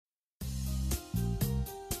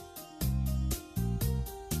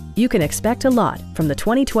You can expect a lot from the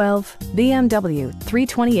 2012 BMW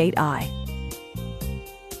 328i.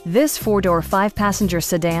 This four-door, five-passenger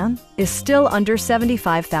sedan is still under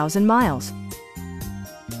 75,000 miles.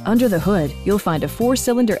 Under the hood, you'll find a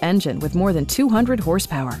four-cylinder engine with more than 200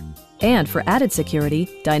 horsepower. And for added security,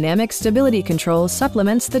 dynamic stability control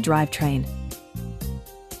supplements the drivetrain.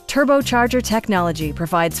 Turbocharger technology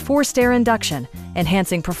provides forced air induction,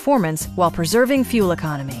 enhancing performance while preserving fuel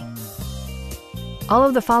economy. All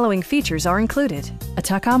of the following features are included: a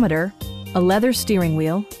tachometer, a leather steering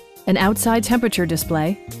wheel, an outside temperature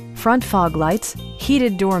display, front fog lights,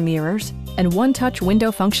 heated door mirrors, and one-touch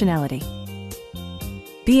window functionality.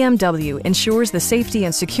 BMW ensures the safety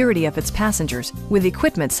and security of its passengers with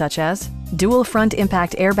equipment such as dual front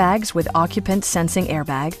impact airbags with occupant sensing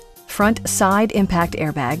airbag, front side impact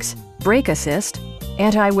airbags, brake assist,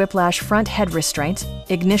 anti-whiplash front head restraints,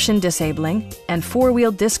 ignition disabling, and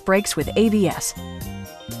four-wheel disc brakes with ABS.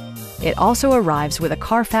 It also arrives with a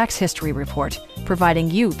Carfax history report, providing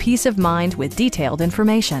you peace of mind with detailed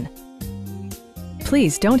information.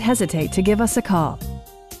 Please don't hesitate to give us a call.